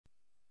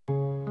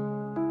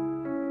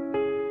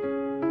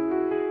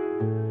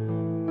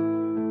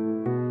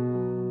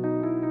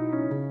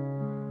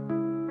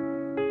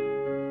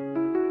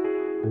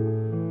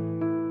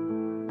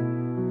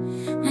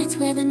clouds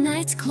wear the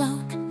night's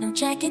cloak, no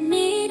jacket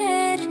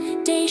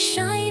needed. Days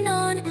shine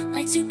on,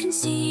 lights who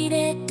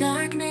conceded.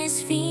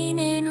 Darkness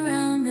fiending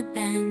round the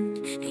bend.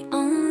 They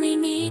only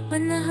meet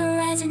when the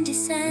horizon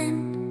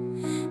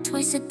descend.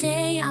 Twice a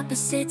day,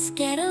 opposites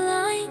get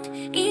aligned.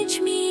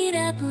 Each meet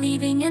up,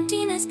 leaving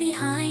emptiness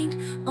behind.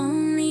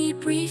 Only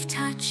brief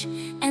touch,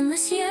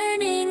 endless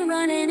yearning.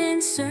 Running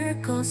in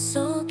circles,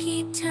 so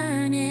keep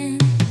turning.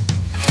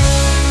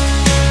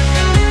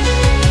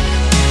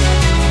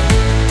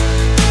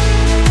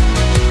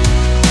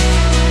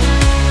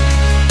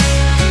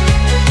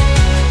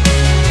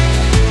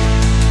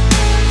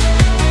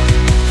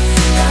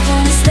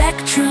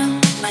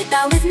 Light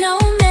out with no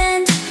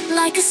mend,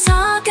 like a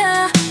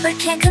saga, but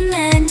can't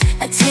commend.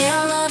 A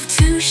tale of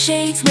two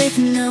shades with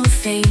no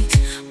fate.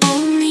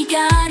 Only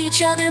got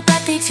each other,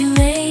 but they too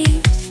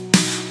late.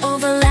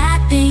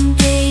 Overlapping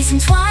days in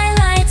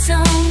Twilight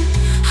zone.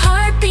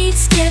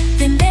 Heartbeats skip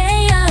and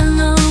they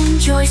alone.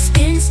 Joy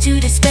spins to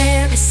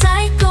despair, a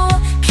cycle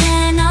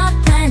cannot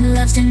blend.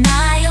 Love's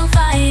denial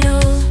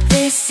vital.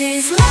 This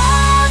is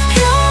love,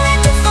 pure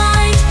and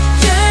defined.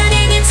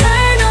 Yearning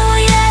eternal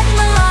yet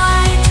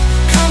maligned.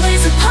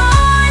 Colors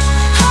apart,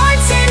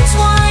 hearts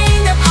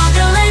entwined.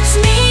 Apocalypse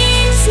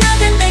means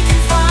nothing they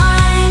can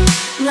find.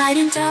 Light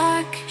and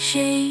dark,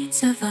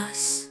 shades of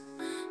us,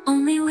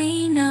 only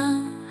we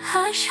know.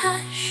 Hush,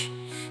 hush,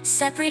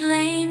 separate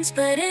lanes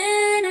but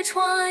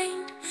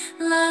intertwined.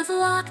 Love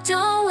locked,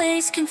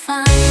 always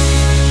confined.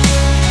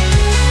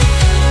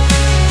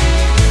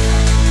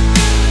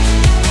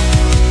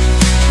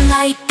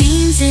 Light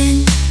beams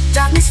in,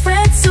 darkness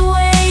spreads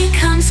away.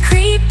 Comes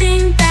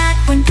creeping back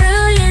when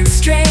brilliance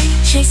stray.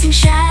 Chasing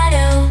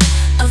shadow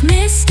of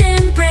mist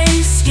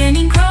embrace.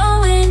 Yearning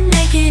growing,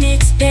 making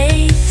its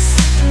base.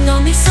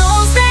 Lonely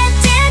souls that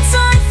dance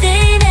on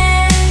thin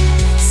air,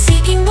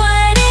 seeking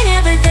what ain't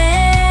ever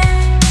there.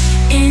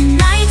 In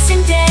nights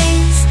and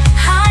days,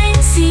 hide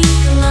and seek.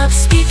 Love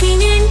speaking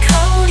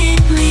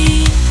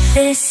encodedly.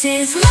 This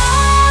is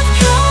love,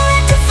 pure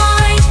and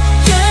defined.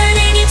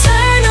 Yearning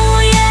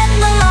eternal yet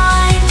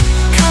maligned.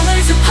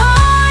 Colors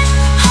apart,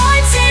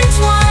 hearts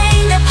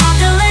entwined.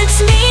 Apocalypse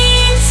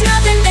means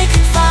nothing they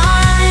can find.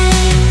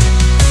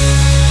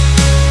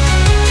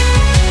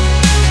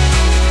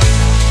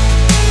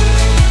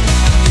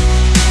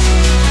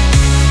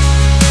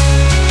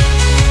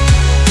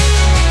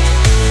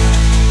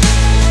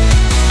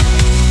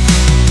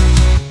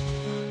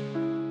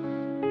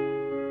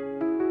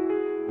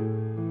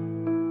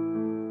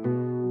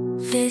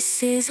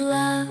 This is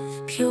love,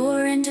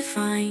 pure and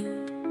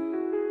defined.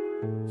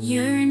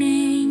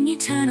 Yearning,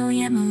 eternal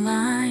yet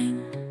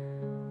maligned.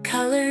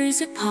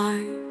 Colors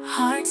apart,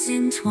 hearts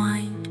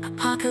entwined.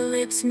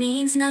 Apocalypse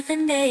means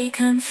nothing they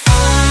can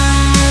find.